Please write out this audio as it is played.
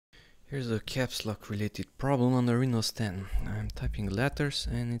Here's a caps lock related problem on the Windows 10. I'm typing letters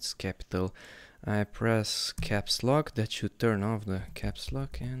and it's capital. I press caps lock, that should turn off the caps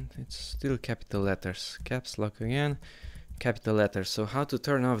lock, and it's still capital letters. Caps lock again, capital letters. So how to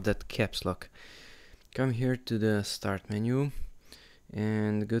turn off that caps lock? Come here to the start menu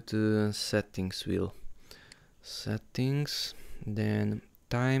and go to the settings wheel. Settings, then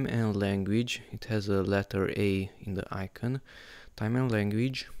time and language. It has a letter A in the icon. Time and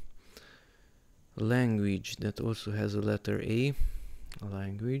language. Language, that also has a letter A.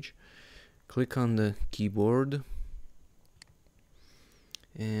 Language. Click on the keyboard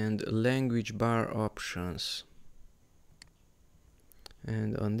and language bar options.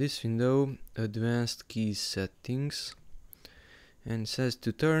 And on this window, advanced key settings. And it says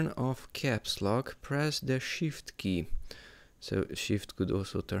to turn off caps lock, press the shift key. So shift could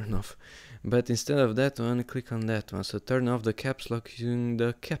also turn off, but instead of that one, click on that one. So turn off the caps lock using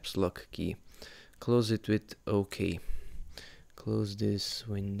the caps lock key. Close it with OK. Close this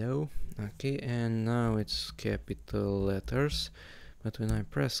window. Okay, and now it's capital letters, but when I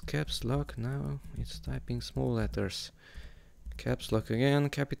press caps lock, now it's typing small letters. Caps lock again,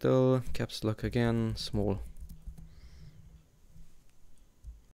 capital, caps lock again, small.